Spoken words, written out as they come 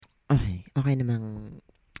Okay namang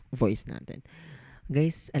voice natin.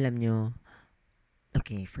 Guys, alam nyo,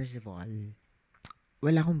 okay, first of all,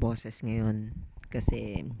 wala akong boses ngayon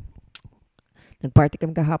kasi nag-party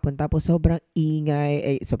kami kahapon tapos sobrang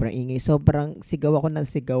sigaw ako ng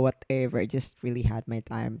sigaw, whatever. I just really had my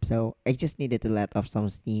time. So, I just needed to let off some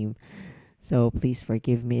steam. So, please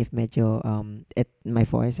forgive me if medyo, my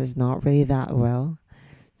voice is not really that well.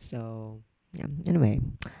 So, yeah. Anyway,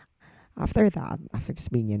 after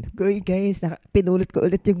sabihin yan, guys, pinulot ko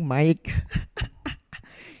ulit yung mic.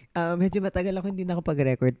 Medyo matagal ako hindi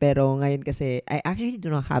nakapag-record pero ngayon kasi I actually do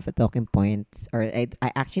not have a talking point or I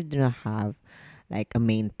actually do not have like a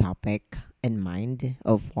main topic in mind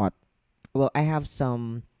of what. Well, I have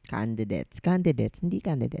some hindi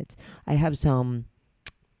candidates. I have some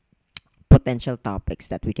potential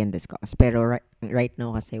topics that we can discuss. Pero right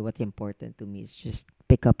now kasi what's important to me is just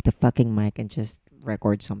pick up the fucking mic and just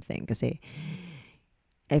record something kasi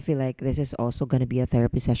I feel like this is also gonna be a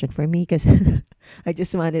therapy session for me because I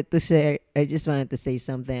just wanted to say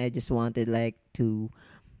something. I just wanted like to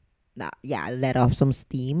let off some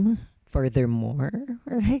steam furthermore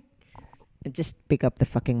or like just pick up the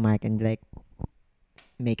fucking mic and like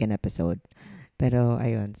make an episode. Pero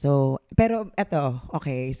ayun. So, pero eto,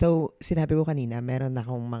 okay. So, sinabi ko kanina, meron na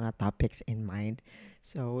akong mga topics in mind.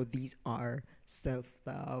 So, these are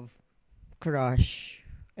self-love, crush,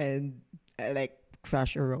 and like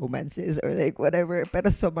crush or romances or like whatever. Pero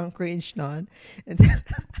sobrang cringe nun. And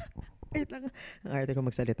wait lang. Ang arte ko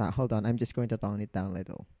magsalita. Hold on. I'm just going to tone it down a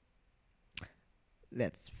little.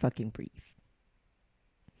 Let's fucking breathe.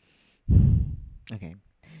 Okay.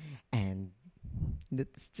 And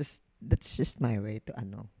that's just my way to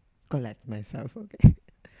collect myself, okay?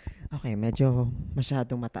 Okay, medyo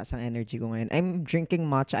masyadong mataas ang energy ko ngayon. I'm drinking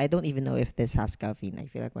matcha. I don't even know if this has caffeine. I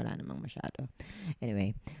feel like wala namang masyado.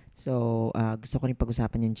 Anyway, so gusto ko rin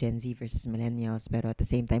pag-usapan yung Gen Z versus millennials pero at the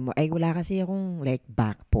same time, ay wala kasi akong like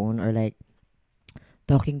backbone or like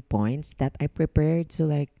talking points that I prepared. So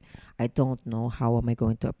like, I don't know how am I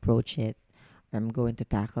going to approach it. I'm going to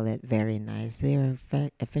tackle it very nicely or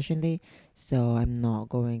efficiently. So I'm not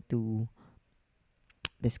going to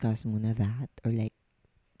discuss muna that or like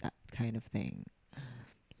that kind of thing.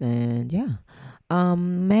 And yeah.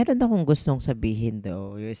 Meron akong gustong sabihin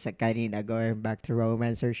though. Yung sa kanina going back to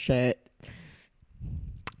romance or shit.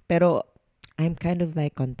 Pero I'm kind of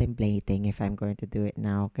like contemplating if I'm going to do it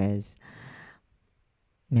now because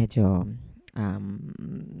medyo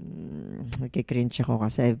nagkikringe ako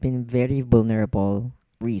kasi I've been very vulnerable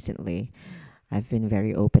recently. I've been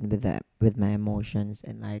very open with my emotions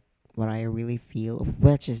and like what I really feel,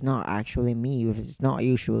 which is not actually me, which is not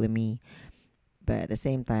usually me. But at the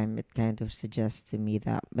same time, it kind of suggests to me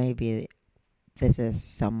that maybe this is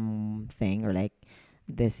something or like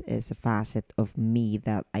this is a facet of me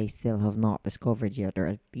that I still have not discovered yet, or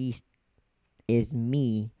at least is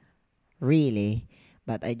me really,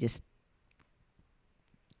 but I just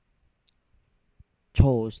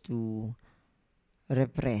chose to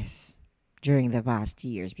repress during the past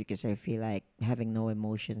years because I feel like having no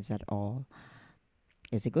emotions at all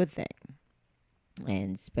is a good thing.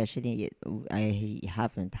 And especially I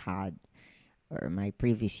haven't had or my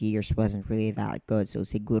previous years wasn't really that good. So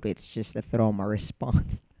siguro it's just a trauma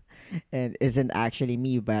response and isn't actually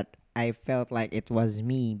me, but I felt like it was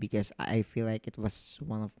me because I feel like it was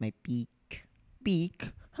one of my peak.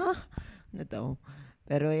 Huh? Ano to?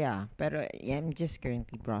 Pero yeah, I'm just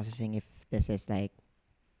currently processing if this is like,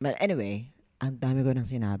 but anyway, ang dami ko nang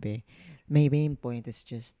sinabi. My main point is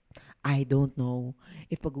just, I don't know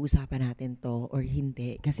if pag-uusapan natin to or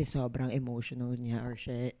hindi kasi sobrang emotional niya or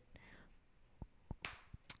shit.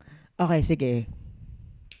 Okay, sige.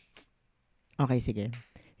 Okay, sige.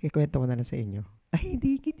 Ikwento ko na lang sa inyo. Ay,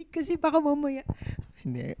 hindi kasi baka mamaya.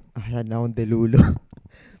 Hindi, na akong delulo.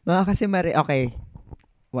 Baka kasi okay,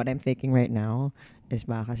 what I'm thinking right now is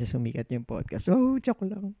baka kasi sumikat yung podcast. Oh, joke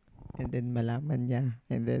lang. And then malaman niya.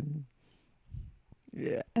 And then,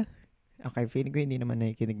 yeah. Okay, feeling ko hindi naman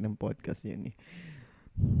nakikinig ng podcast yun eh.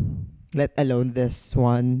 Let alone this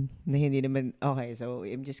one na hindi naman, okay, so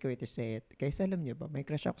I'm just going to say it. Guys, alam niyo ba, may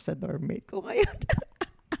crush ako sa dormmate ko ngayon.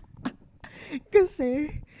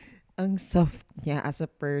 Kasi, ang soft niya as a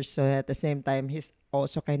person. At the same time, he's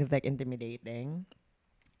also kind of like intimidating.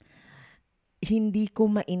 Hindi ko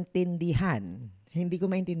maintindihan.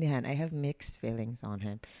 I have mixed feelings on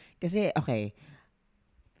him. Kasi, okay,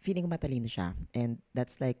 feeling ko matalino siya. And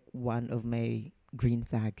that's like one of my green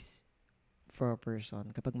flags for a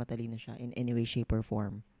person. Kapag matalino siya in any way, shape, or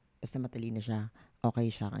form. Basta matalino siya,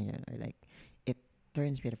 okay siya kanyan. Or like, it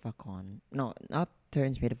turns me the fuck on. No, not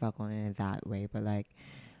turns me the fuck on in that way, but like,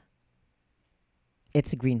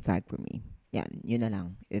 it's a green flag for me. Yan, yun na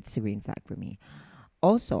lang. It's a green flag for me.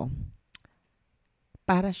 Also,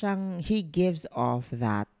 para siyang, he gives off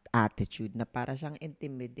that attitude na para siyang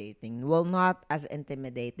intimidating. Well, not as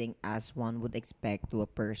intimidating as one would expect to a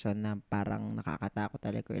person na parang nakakatakot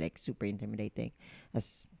talaga or like super intimidating.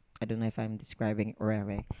 As, I don't know if I'm describing it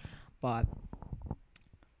really. But,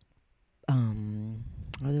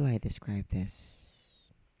 how do I describe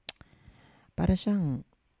this? Para siyang,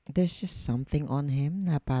 there's just something on him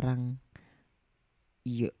na parang,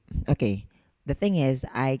 you, okay, the thing is,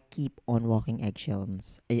 I keep on walking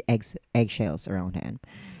eggshells around him.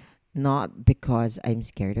 Not because I'm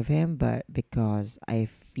scared of him, but because I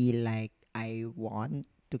feel like I want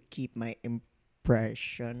to keep my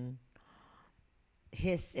impression,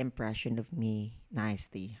 his impression of me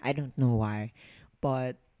nicely. I don't know why.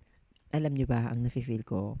 But, alam niyo ba, ang nafe-feel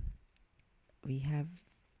ko, we have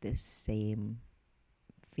the same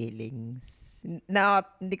feelings. No,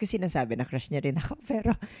 hindi ko sinasabi na crush niya rin ako.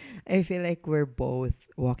 Pero I feel like we're both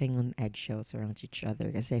walking on eggshells around each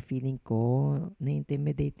other. Kasi feeling ko,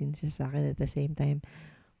 na-intimidate din siya sa akin at the same time.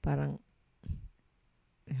 Parang,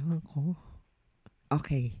 ewan ko.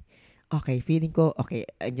 Okay. Okay, feeling ko, okay,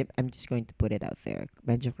 I'm just going to put it out there.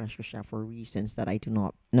 Medyo crush ko siya for reasons that I do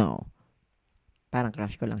not know. Parang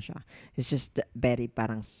crush ko lang siya. It's just very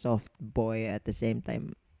parang soft boy at the same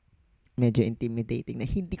time medyo intimidating na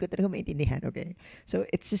hindi ko talaga maintindihan, okay? So,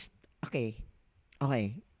 it's just, okay.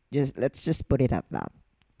 Okay. Let's just put it at that.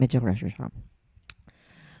 Medyo crush ko siya.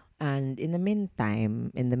 And in the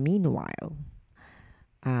meanwhile,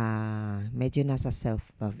 medyo nasa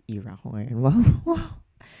self-love era ko ngayon. Wow, wow,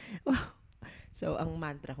 wow. So, ang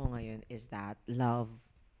mantra ko ngayon is that love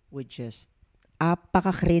would just,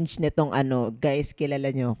 paka-cringe nitong guys,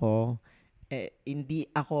 kilala niyo ako. Hindi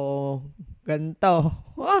ako ganito.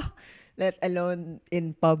 Let alone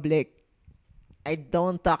in public. I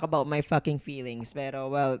don't talk about my fucking feelings.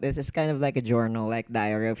 Pero, well, this is kind of like a journal, like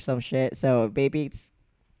diary of some shit. So, baby, it's,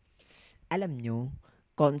 alam nyo,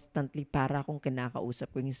 constantly para akong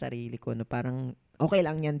kinakausap ko yung sarili ko na parang, okay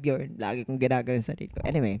lang yan, Bjorn. Lagi kong ginagawa yung sarili ko.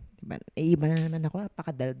 Anyway, iba na naman ako.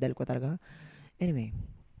 Pakadaldal ko talaga. Anyway.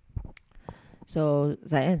 So,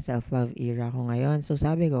 self-love era ko ngayon. So,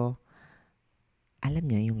 sabi ko, alam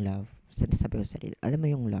niya yung love. Sabi ko sa sarili, alam mo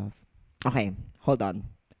yung love. Okay, hold on.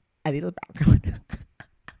 A little background.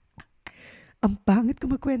 Ang pangit ko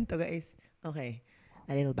magkwento, guys. Okay,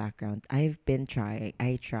 a little background. I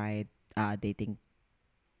tried dating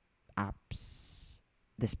apps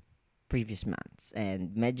this previous months.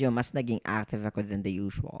 And medyo mas naging active ako than the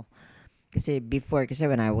usual. Kasi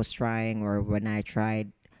when I was trying or when I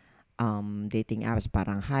tried dating apps,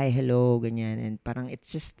 parang hi, hello, ganyan. And parang it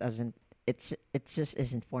just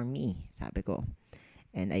isn't for me, sabi ko.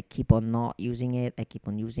 And I keep on not using it. I keep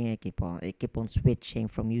on using it. I keep on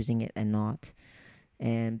switching from using it and not.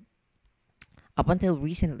 And up until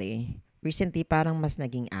recently parang mas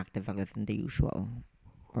naging active ako than the usual.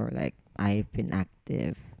 Or like, I've been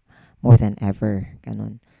active more than ever,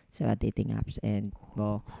 ganun, sa dating apps. And,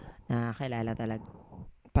 well, nakakilala talaga,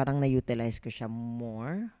 parang na-utilize ko siya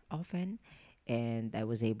more often. And I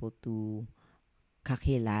was able to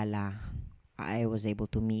kakilala. I was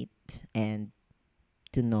able to meet and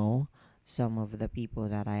to know some of the people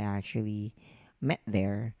that I actually met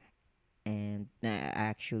there and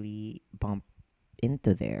actually bump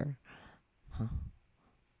into there.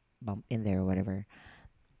 Bump in there, whatever.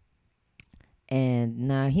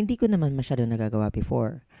 And na hindi ko naman masyado nagagawa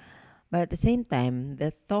before. But at the same time,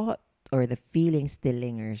 the thought or the feeling still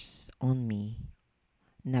lingers on me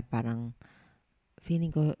na parang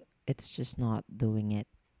feeling ko it's just not doing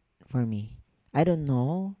it for me. I don't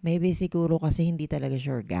know. Maybe siguro kasi hindi talaga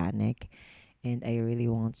siya organic. And I really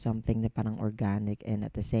want something na parang organic and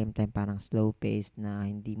at the same time parang slow-paced na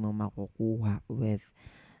hindi mo makukuha with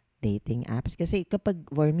dating apps. Kasi kapag,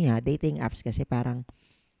 for me dating apps kasi parang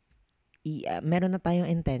meron na tayong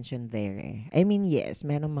intention there eh. I mean, yes,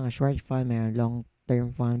 meron mga short fun, meron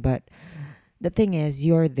long-term fun. But the thing is,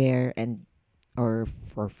 you're there and or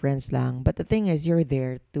for friends lang. But the thing is, you're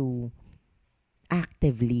there to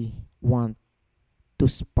actively want to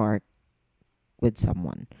spark with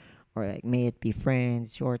someone, or like may it be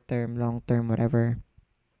friends, short term, long term, whatever.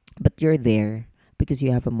 But you're there because you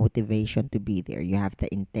have a motivation to be there. You have the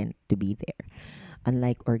intent to be there.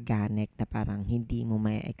 Unlike organic na parang hindi mo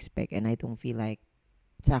may expect. And I don't feel like,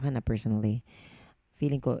 sa akin na personally,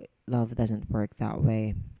 feeling ko love doesn't work that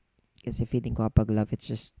way. Kasi feeling ko kapag love, it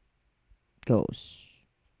just goes.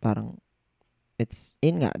 Parang, it's,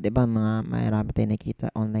 yun nga, diba mga marami tayo nakita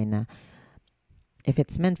online na if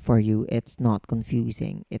it's meant for you, it's not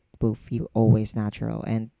confusing. It will feel always natural.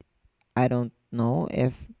 And I don't know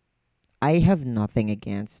if I have nothing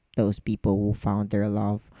against those people who found their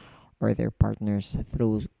love or their partners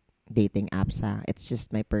through dating apps. It's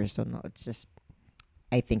just my personal. It's just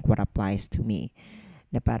I think what applies to me.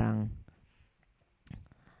 Na parang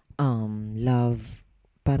love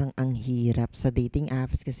parang ang hirap sa dating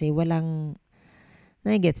apps kasi walang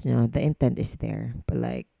gets nyo, the intent is there but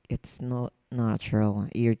like it's not natural.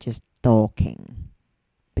 You're just talking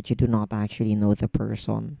but you do not actually know the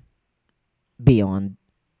person beyond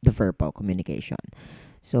the verbal communication.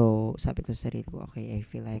 So, sabi ko sa sarili ko, okay, I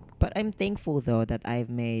feel like, but I'm thankful though that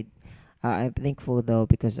I'm thankful though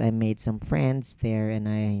because I made some friends there and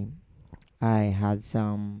I had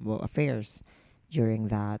some, well, during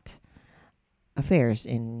that, affairs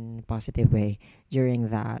in positive way during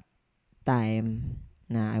that time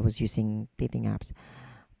na I was using dating apps.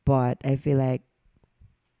 But I feel like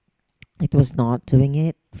it was not doing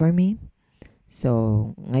it for me.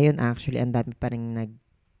 So, ngayon actually, ang dami pa rin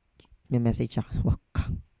nag-message ako. Wag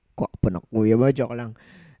kang po na kuya mo. Joke lang.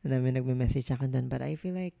 Ang dami nag-message sa akin doon. But I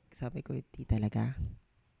feel like, sabi ko, di talaga.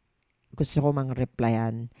 Gusto ko mang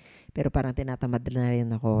replyan. Pero parang tinatamad na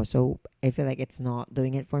rin ako. So, I feel like it's not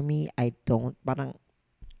doing it for me. I don't, parang,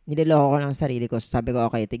 niloloko ko lang sarili ko. Sabi ko,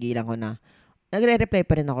 okay, tigilan ko na. Nagre-reply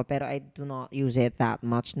pa rin ako. Pero I do not use it that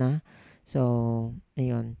much na. So,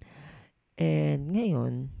 ayun. And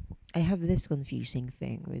ngayon, I have this confusing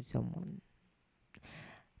thing with someone.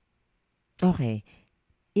 Okay,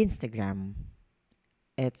 Instagram.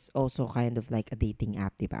 It's also kind of like a dating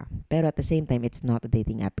app, diba? Pero at the same time, it's not a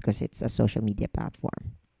dating app because it's a social media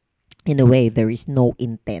platform. In a way, there is no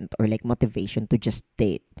intent or like motivation to just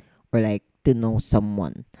date or like to know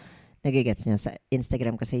someone. Nagigets nyo, sa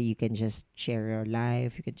Instagram kasi you can just share your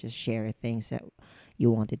life, you can just share things that you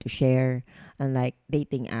wanted to share. Unlike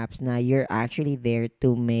dating apps na you're actually there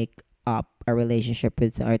to make up a relationship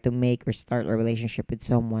with, or to make or start a relationship with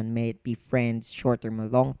someone, may it be friends, short term or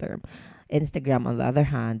long term. Instagram, on the other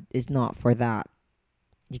hand, is not for that.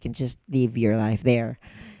 You can just live your life there.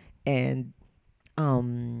 And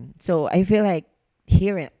so I feel like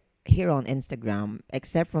here on Instagram,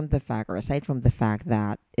 except from the fact, or aside from the fact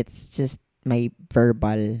that it's just my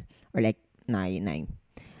verbal or like nine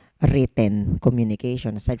written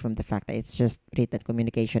communication, aside from the fact that it's just written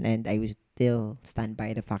communication, and I would still stand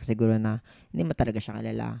by the fact siguro na hindi mo talaga siya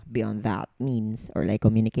kalala beyond that means or like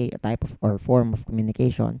communicate, a type of or form of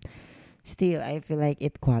communication. Still, I feel like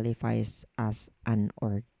it qualifies as an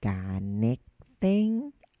organic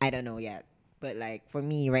thing. I don't know yet, but like for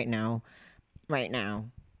me right now, right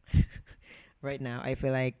now, I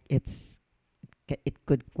feel like it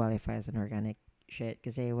could qualify as an organic shit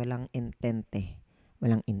kasi walang intent eh.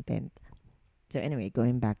 Walang intent. So anyway,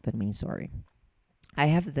 going back to the main story.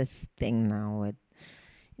 I have this thing now with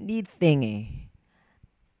hindi thing eh.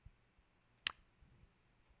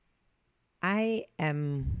 I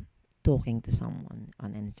am talking to someone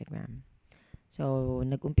on Instagram. So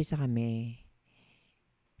nag-umpisa kami.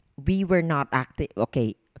 We were not active.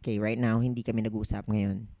 Okay, right now hindi kami nag-usap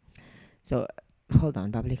ngayon. So hold on,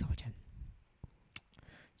 babalik ako dyan.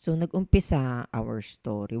 So, nag-umpisa our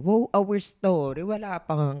story. Wow, our story. Wala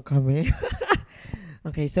pa nga kami.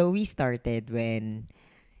 Okay, so we started when...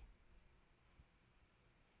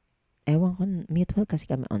 Ewan ko, mutual kasi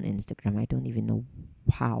kami on Instagram. I don't even know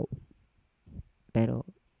how. Pero,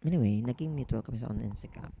 anyway, naging mutual kami on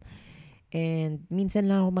Instagram. And, minsan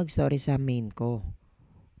lang ako mag-story sa main ko.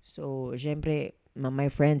 So, syempre, my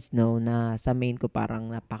friends know na sa main ko parang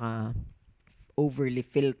napaka overly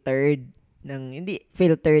filtered hindi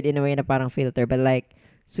filtered in a way na parang filter, but like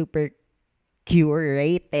super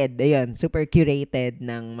curated. Ayun, super curated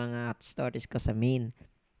ng mga stories ko sa main.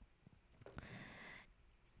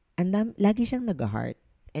 Lagi siyang nag-heart.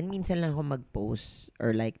 And minsan lang ako mag-post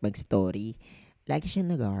or like mag-story. Lagi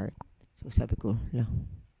siyang nag-heart. So sabi ko,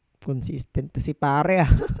 consistent to si pare ah.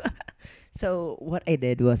 So what I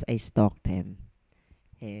did was I stalked him.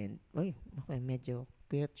 And, okay, medyo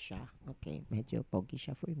cute siya. Okay, medyo pogi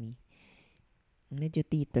siya for me. Medyo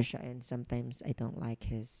tito siya, and sometimes I don't like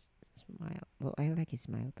his smile. Well, I like his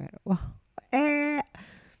smile, pero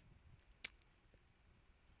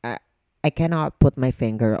I cannot put my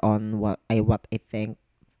finger on what I think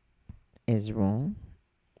is wrong,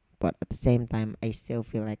 but at the same time, I still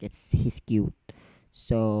feel like he's cute.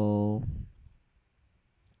 So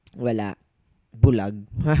wala,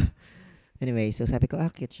 bulag. Anyway, so sabi ko,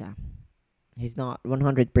 cute siya. He's not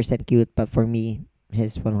 100% cute, but for me,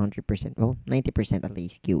 he's 100%, 90% at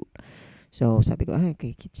least cute. So, sabi ko,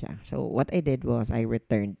 okay, cute siya. So, what I did was, I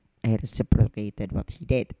reciprocated what he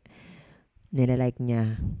did. Nilalike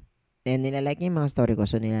niya. And nilalike niya yung mga story ko,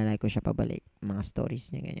 so nilalike ko siya pabalik. Mga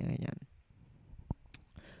stories niya, ganyan.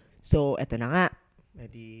 So, eto na nga.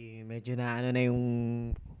 Medyo na ano na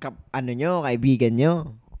yung kaibigan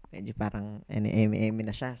nyo. Medyo parang eme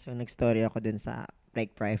na siya. So, nag-story ako dun sa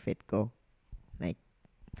like private ko. Like,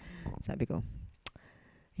 sabi ko,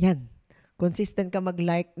 yan, consistent ka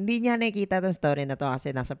mag-like. Hindi niya nakikita tong story na to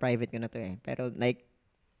kasi nasa private ko na to eh. Pero like,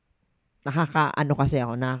 nakaka-ano kasi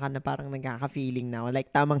ako, parang nagkaka-feeling na ako.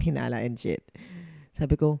 Like, tamang hinala and shit.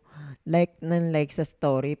 Sabi ko, like sa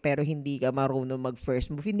story, pero hindi ka marunong mag-first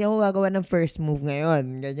move. Hindi ako gagawa ng first move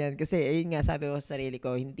ngayon. Ganyan. Kasi, ayun nga, sabi ko sa sarili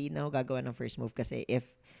ko, hindi na ako gagawa ng first move kasi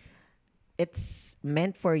if it's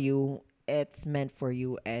meant for you, it's meant for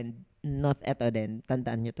you and not eto din.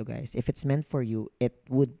 Tandaan nyo to guys. If it's meant for you, it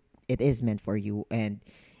is meant for you and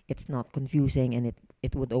it's not confusing and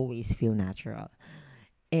it would always feel natural.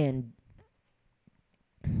 And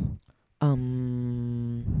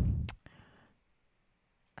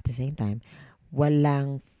at the same time,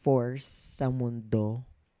 walang force sa mundo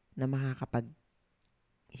na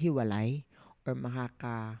makakapaghiwalay or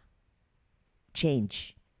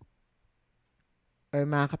makaka-change or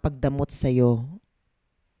makakapagdamot sa'yo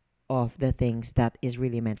of the things that is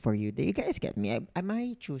really meant for you. Do you guys get me? Am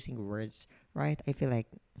I choosing words right? I feel like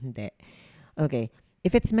hindi. Okay.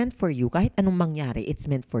 If it's meant for you, kahit anong mangyari, it's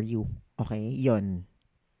meant for you. Okay? Yun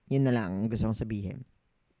na lang gusto kong sabihin.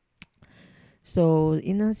 So,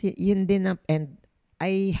 yun din na, and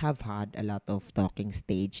I have had a lot of talking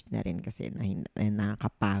stage na rin kasi na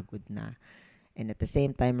nakakapagod na. And at the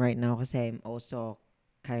same time right now kasi I'm also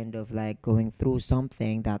kind of like going through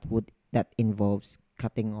something that involves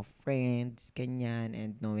cutting off friends, ganyan,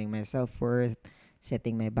 and knowing my self-worth,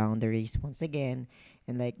 setting my boundaries once again,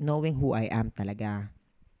 and like knowing who I am talaga.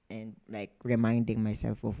 And like reminding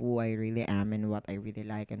myself of who I really am and what I really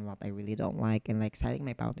like and what I really don't like, and like setting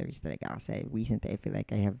my boundaries talaga. Kasi recently I feel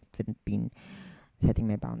like I haven't been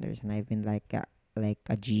setting my boundaries and I've been like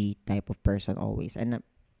a G type of person always, and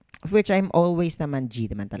of which I'm always naman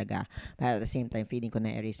G naman talaga, but at the same time feeling ko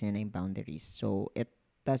na-erase niya na yung boundaries. So it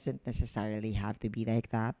doesn't necessarily have to be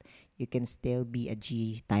like that. You can still be a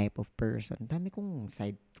G type of person. Dami kong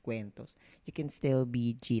side kwentos. You can still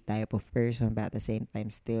be G type of person, but at the same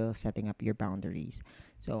time still setting up your boundaries.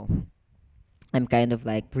 So I'm kind of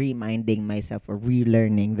like reminding myself or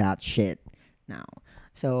relearning that shit now.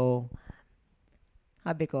 So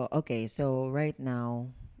sabi ko, okay, so right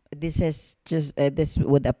now this is just this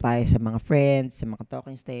would apply sa mga friends, sa mga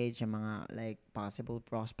talking stage, sa mga like possible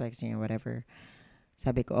prospects, whatever.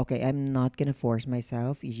 Sabi ko, okay, I'm not gonna force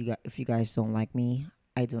myself. If you guys don't like me,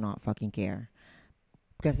 I do not fucking care.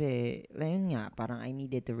 Kasi, ayun nga, parang I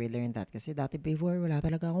needed to relearn that. Kasi dati before, wala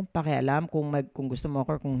talaga akong pakialam kung gusto mo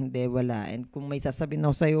ako or kung hindi, wala. And kung may sasabihin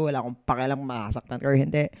ako sa'yo, wala akong pakialam kung makasaktan ka or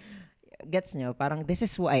hindi. Gets nyo? Parang this is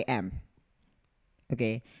who I am.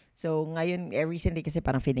 Okay? So, ngayon, recently kasi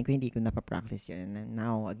parang feeling ko hindi ko napapractice yun. And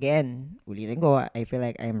now, again, ulitin ko, I feel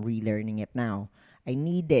like I'm relearning it now. I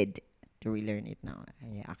needed to relearn it now.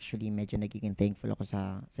 I actually medyo nagiging thankful ako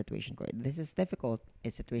sa situation ko. This is difficult.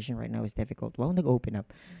 The situation right now is difficult. Wow, nag-open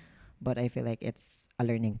up. But I feel like it's a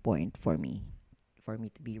learning point for me. For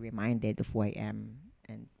me to be reminded of who I am.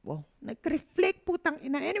 And, wow, nag-reflect putang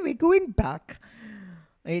ina. Anyway, going back.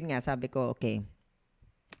 Ayun nga, sabi ko, okay,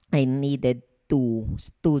 I needed to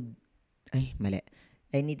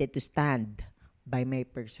stand by my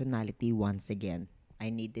personality once again. I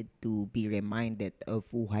needed to be reminded of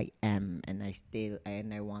who I am, and I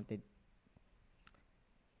wanted.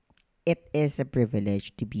 It is a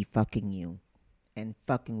privilege to be fucking you and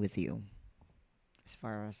fucking with you, as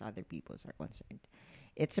far as other people are concerned.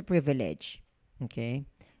 It's a privilege, okay?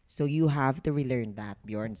 So you have to relearn that,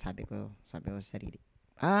 Bjorn. Sabi ko sa sarili.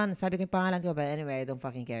 Nasabi ko yung pangalan ko, but anyway, I don't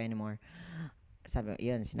fucking care anymore.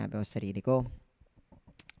 Sinabi ko sa sarili ko.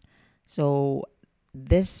 So,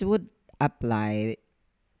 this would apply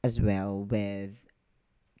as well with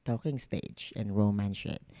talking stage and romance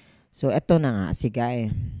shit. So, eto na nga, si Guy.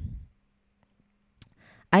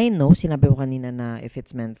 I know, sinabi ko kanina na if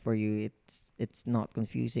it's meant for you, it's not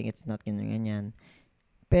confusing, it's not ganyan.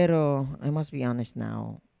 Pero, I must be honest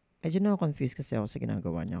now, medyo na-confused kasi ako sa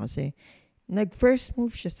ginagawa niya. Kasi, nag-first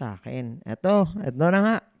move siya sa akin. Eto na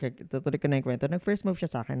nga. Tutuloy ko na yung kwento. Nag-first move siya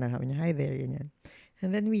sa akin. Sabi niya, hi there, ganyan. And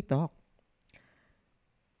then we talk.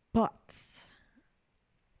 But,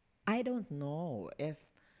 I don't know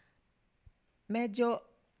if medyo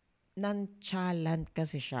nonchalant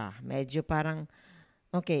kasi siya. Medyo parang,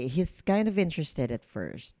 okay, he's kind of interested at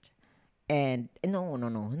first. And, no,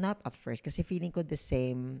 not at first. Kasi feeling ko the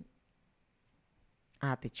same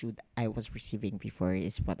attitude I was receiving before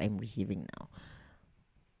is what I'm receiving now.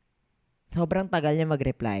 Sobrang tagal niya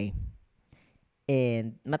mag-reply.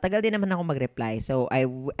 And matagal din naman ako mag-reply. So,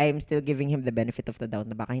 I'm still giving him the benefit of the doubt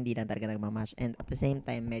na baka hindi lang talaga nagmamatch. And at the same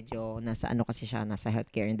time, medyo nasa ano kasi siya, nasa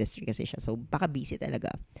healthcare industry kasi siya. So, baka busy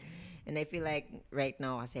talaga. And I feel like right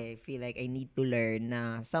now kasi I feel like I need to learn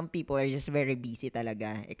na some people are just very busy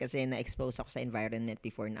talaga. Kasi na-expose ako sa environment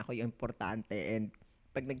before na ako yung importante. And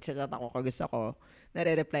pag nag-chat ako kung gusto ko,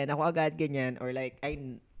 nare-reply na ako agad ganyan. Or like,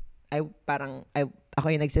 ako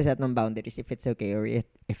yung nagsiset ng boundaries if it's okay or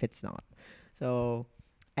if it's not. So,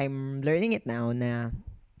 I'm learning it now na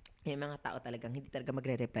may mga tao talagang hindi talaga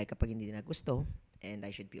magre-reply kapag hindi nila gusto. And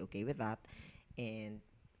I should be okay with that. And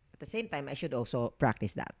at the same time, I should also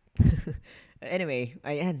practice that. Anyway,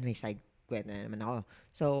 ayan, may side kwento na naman ako.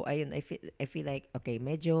 So, ayun, I feel like, okay,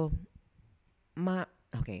 medyo,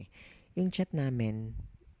 okay, yung chat namin,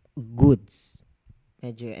 goods.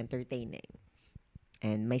 Medyo entertaining.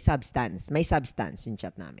 And may substance yung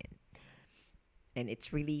chat namin. And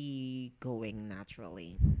it's really going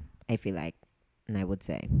naturally, I feel like, and I would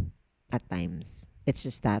say, at times. It's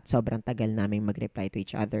just that sobrang tagal naming mag-reply to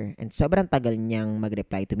each other and sobrang tagal niyang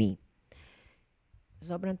mag-reply to me.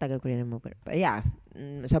 Sobrang tagal ko rin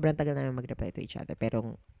sobrang tagal namin mag-reply to each other.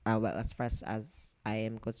 Pero, well, as far as I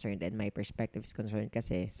am concerned and my perspective is concerned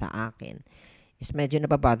kasi sa akin, is medyo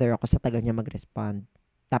nababother ako sa tagal niya mag-respond.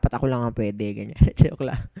 Dapat ako lang ang pwede, ganyan. Joke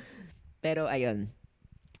lang. Pero, ayun.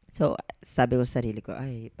 So, sabi ko sa sarili ko,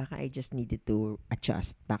 baka I just needed to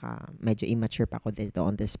adjust. Baka medyo immature pa ako dito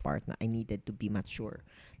on this part na I needed to be mature.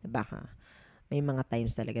 Na baka may mga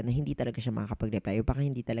times talaga na hindi talaga siya makakapag-reply o baka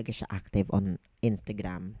hindi talaga siya active on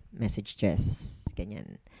Instagram messages.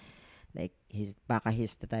 Ganyan. Like, baka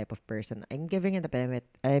he's the type of person. I'm giving him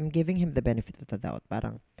the benefit of the doubt.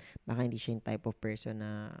 Parang, baka hindi siya yung type of person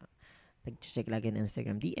na nag-check lagi ng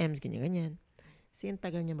Instagram DMs, ganyan-ganyan. So, yung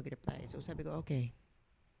tagal niya mag-reply. So, sabi ko, okay.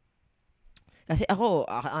 Kasi ako,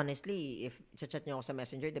 honestly, if chat niyo ako sa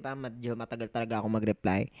Messenger, di ba, medyo matagal talaga ako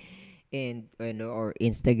mag-reply. And, or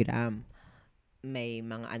Instagram, may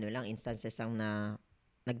mga instances lang na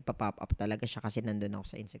nagpa-pop up talaga siya kasi nandun ako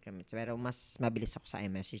sa Instagram. Pero mas mabilis ako sa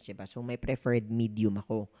iMessage, diba? So, may preferred medium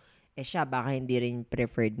ako. Siya, baka hindi rin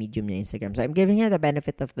preferred medium niya Instagram. So, I'm giving her the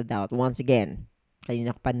benefit of the doubt. Once again,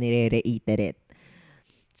 kanina ko pa nire-reiterate.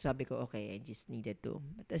 Sabi ko, okay, I just needed to.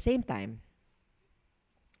 At the same time,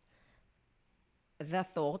 the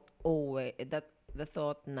thought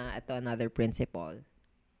na ito another principle.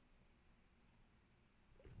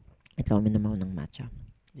 Ito kami naman ng matcha.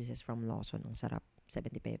 This is from Lawson. Ang sarap.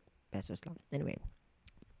 70 pesos lang. Anyway.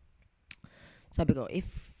 Sabi ko,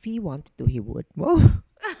 if he wanted to, he would. Wow.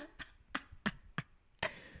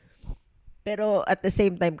 Pero at the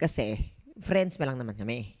same time kasi, friends pa lang naman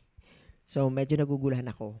kami. So, medyo nagugulahan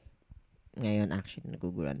ako. Ngayon, actually,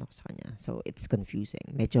 naguguluhan ako sa kanya. So, it's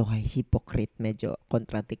confusing. Medyo hypocrite, medyo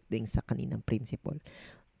contradicting sa kaninang principle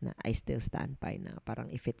na I still stand by na parang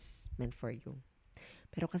if it's meant for you.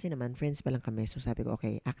 Pero kasi naman, friends pa lang kami. So, sabi ko,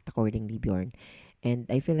 okay, act accordingly, Bjorn. And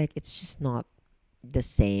I feel like it's just not the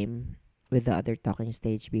same with the other talking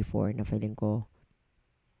stage before na feeling ko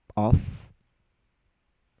off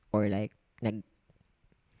or like,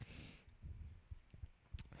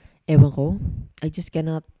 ewan ko. I just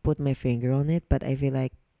cannot put my finger on it, but I feel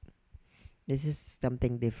like this is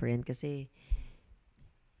something different kasi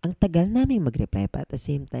ang tagal namin mag-reply pa at the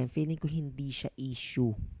same time, feeling ko hindi siya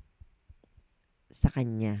issue sa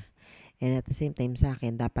kanya. And at the same time sa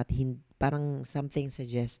akin, dapat parang something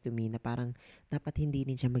suggests to me na parang dapat hindi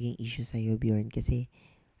din siya maging issue sa'yo, Bjorn. Kasi,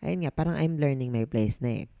 ayun nga, parang I'm learning my place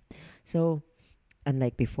na eh. So,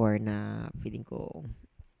 unlike before na feeling ko,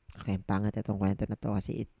 okay, pangat itong kwento na to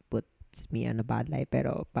kasi it puts me on a bad light.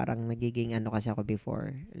 Pero parang nagiging kasi ako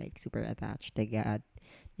before. Like, super attached. Tagad.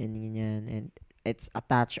 Yan. And it's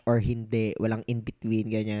attached or hindi. Walang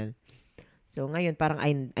in-between, ganyan. So, ngayon, parang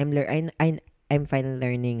I'm finally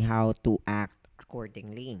learning how to act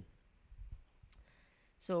accordingly.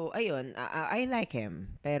 So, ayun. I like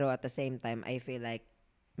him. Pero at the same time, I feel like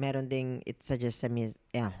meron ding, it suggests sa me,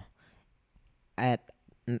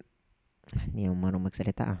 hindi ako marunong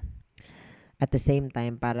magsalita At the same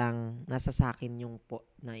time, parang nasa sa akin yung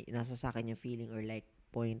feeling or like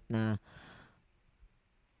point na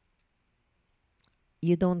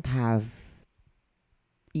you don't have,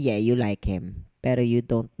 you like him, pero you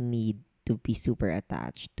don't need to be super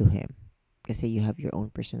attached to him. Kasi you have your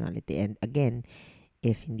own personality. And again,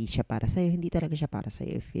 if hindi siya para sa'yo, hindi talaga siya para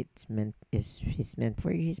sa'yo. If he's meant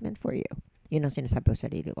for you, he's meant for you. Yun ang sinasabi ko sa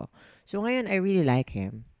sarili ko. So ngayon, I really like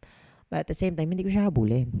him. But at the same time, hindi ko siya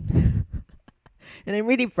habulin. And I'm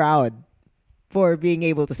really proud for being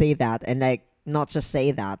able to say that. And like, not just say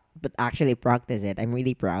that, but actually practice it. I'm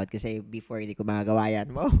really proud kasi before hindi ko magagawa yan.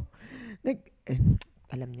 Wow. Like,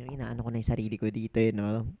 alam nyo, inaano ko na yung sarili ko dito,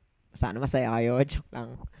 Sana masaya kayo. Joke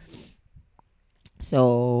lang.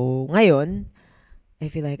 So, ngayon, I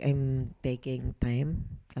feel like I'm taking time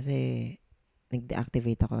kasi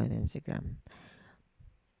nag-deactivate ako on Instagram.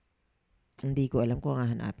 Hindi ko alam kung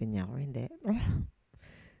hahanapin niya ako or hindi.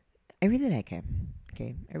 I really like him.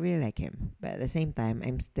 Okay? I really like him. But at the same time,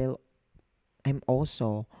 I'm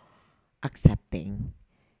also accepting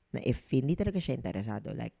na if hindi talaga siya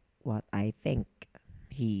interesado, like what I think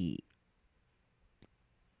he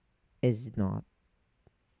is not,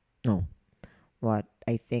 no, what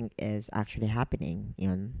I think is actually happening,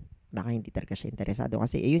 yun, baka hindi talaga siya interesado.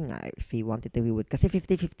 Kasi, yun nga, if he wanted to, he would. Kasi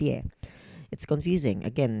 50-50 eh. It's confusing.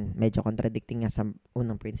 Again, medyo contradicting nga sa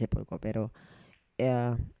unang principle ko. Pero,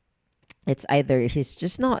 it's either he's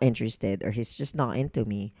just not interested or he's just not into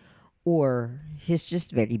me or he's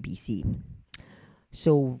just very busy.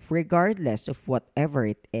 So, regardless of whatever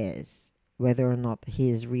it is, whether or not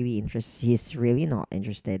he's really not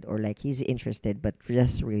interested or like he's interested but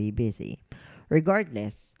just really busy.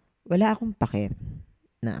 Regardless, wala akong pake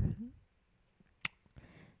na.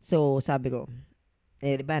 So, sabi ko,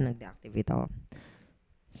 diba, nag-deactivate ako.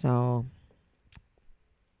 So,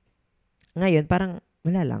 ngayon, parang,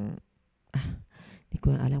 wala lang. Hindi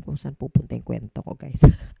ko alam kung saan pupunta yung kwento ko, guys.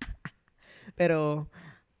 Pero,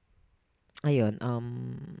 ayun,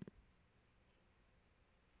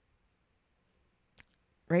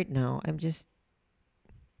 right now, I'm just,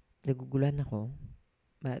 nagugulan ako.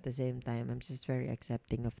 But at the same time, I'm just very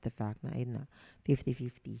accepting of the fact na, ayun na,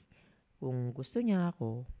 50-50. Kung gusto niya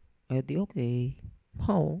ako, edi okay.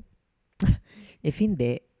 How? If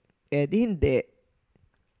hindi, edi hindi.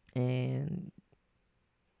 And,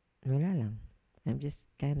 wala lang. I'm just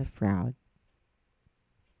kind of proud.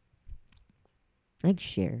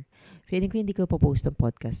 Nag-share. Feeling ko hindi ko pa-post ang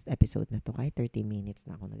podcast episode na to kahit 30 minutes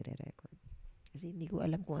na ako nagre-record. Kasi hindi ko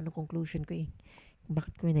alam kung anong conclusion ko eh.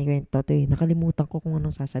 Bakit ko inakwento to eh. Nakalimutan ko kung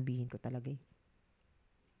anong sasabihin ko talaga eh.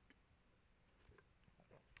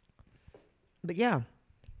 But yeah.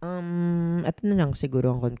 Ito na lang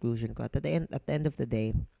siguro ang conclusion ko. At the end of the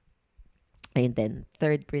day, and then,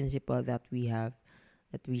 third principle that we have,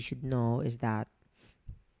 that we should know is that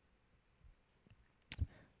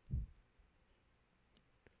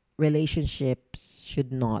relationships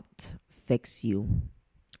should not fix you,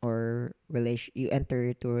 or you enter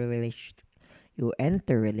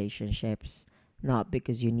relationships not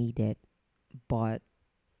because you need it, but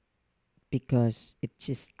because it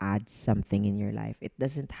just adds something in your life. It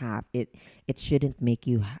doesn't have it. It shouldn't make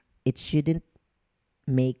you. It shouldn't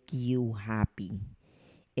make you happy.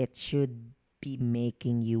 It should be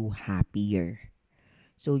making you happier.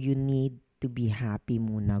 So you need to be happy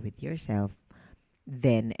muna with yourself,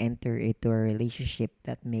 then enter into a relationship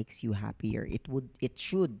that makes you happier. It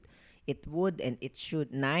should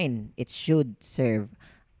serve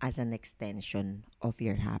as an extension of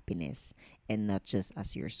your happiness and not just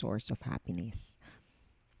as your source of happiness.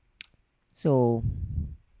 So,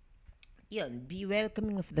 yun, be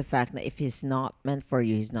welcoming of the fact that if he's not meant for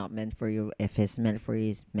you, he's not meant for you. If he's meant for you,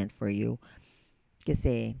 he's meant for you.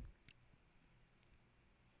 Kasi,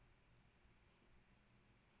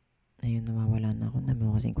 ayun, nawawala na ako. Dami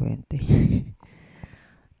ko kasing kwento eh.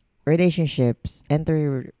 Relationships,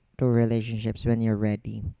 enter to relationships when you're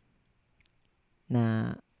ready.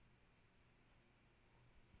 Na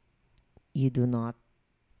you do not,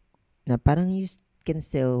 na parang you can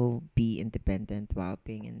still be independent while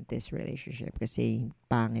being in this relationship. Kasi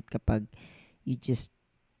pangit kapag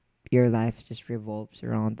your life just revolves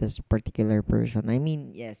around this particular person. I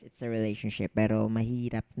mean, yes, it's a relationship, pero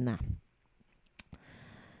mahirap na.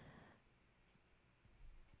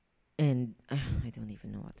 And I don't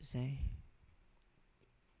even know what to say.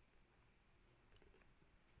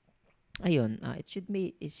 Ayun, it should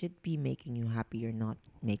be making you happy or not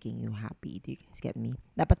making you happy. Do you guys get me?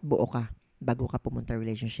 Dapat buo ka bago ka pumunta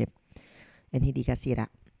relationship. And hindi ka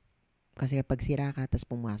sira. Kasi kapag sira ka, tas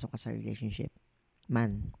pumasok ka sa relationship,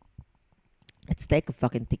 man, it's like a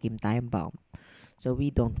fucking ticking time bomb. So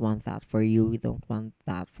we don't want that for you. We don't want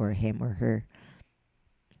that for him or her.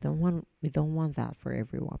 We don't want that for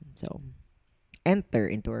everyone. So enter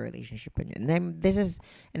into a relationship with you. And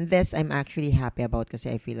this I'm actually happy about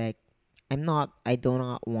kasi I feel like I do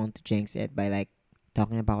not want to jinx it by like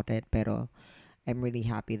talking about it, pero I'm really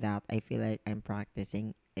happy that I feel like I'm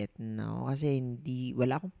practicing it now kasi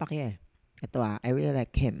wala akong pake. Ito I really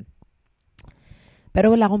like him.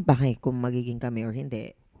 Pero wala akong pake kung magiging kami or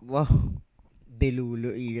hindi. Wow,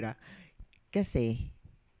 delulo ira. Kasi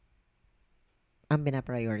ang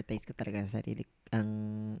binaprioritize ko talaga sa sarili,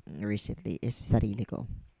 recently is sarili ko.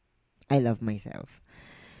 I love myself.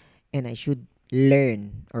 And I should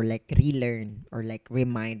learn or like relearn or like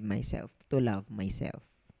remind myself to love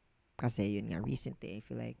myself. Kasi yun nga, recently, I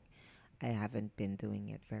feel like I haven't been doing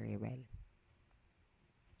it very well.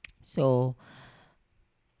 So,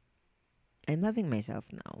 I'm loving myself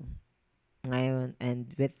now. Ngayon, and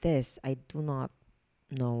with this, I do not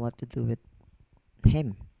know what to do with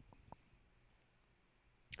him.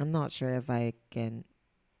 I'm not sure if I can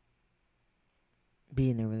be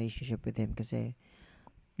in a relationship with him kasi,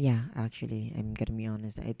 yeah, actually, I'm gonna be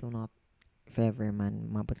honest, I do not, if ever man,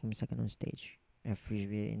 mabot kami sa ganun stage, if he's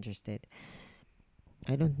really interested,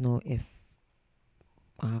 I don't know if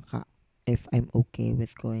I'm okay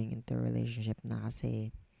with going into a relationship na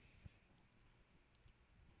kasi,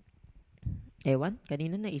 ewan,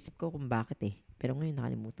 kanina naisip ko kung bakit eh. Pero ngayon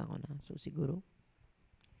nakalimutan ko na. So, siguro,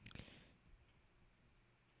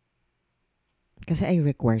 kasi I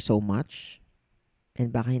require so much. And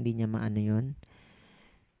baka hindi niya maano yun.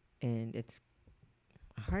 And it's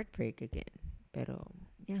a heartbreak again. Pero,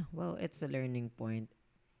 yeah, well, it's a learning point.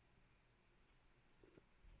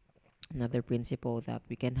 Another principle that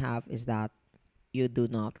we can have is that you do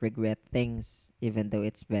not regret things, even though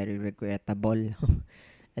it's very regrettable.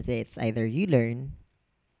 Kasi it's either you learn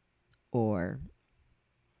or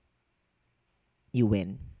you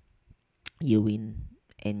win. You win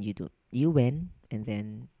and you do. You win, and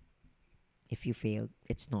then if you failed,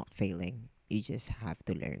 it's not failing. You just have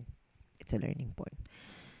to learn. It's a learning point.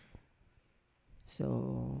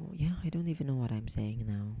 So yeah, I don't even know what I'm saying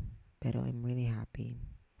now, but I'm really happy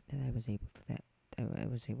that I was able to that.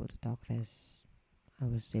 I was able to talk this.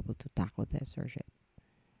 I was able to tackle this or shit.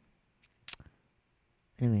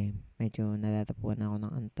 Anyway, medyo natatapuan ako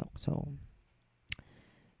ng antok. So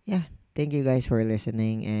yeah, thank you guys for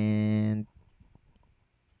listening, and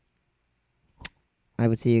I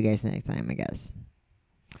will see you guys next time, I guess.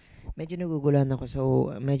 Medyo naguguluhan ako. So,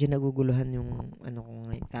 medyo naguguluhan yung ano ko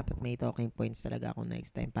ngayon. Dapat may talking points talaga ako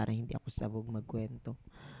next time para hindi ako sabog magkwento.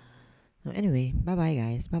 So, anyway, bye-bye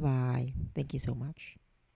guys. Bye-bye. Thank you so much.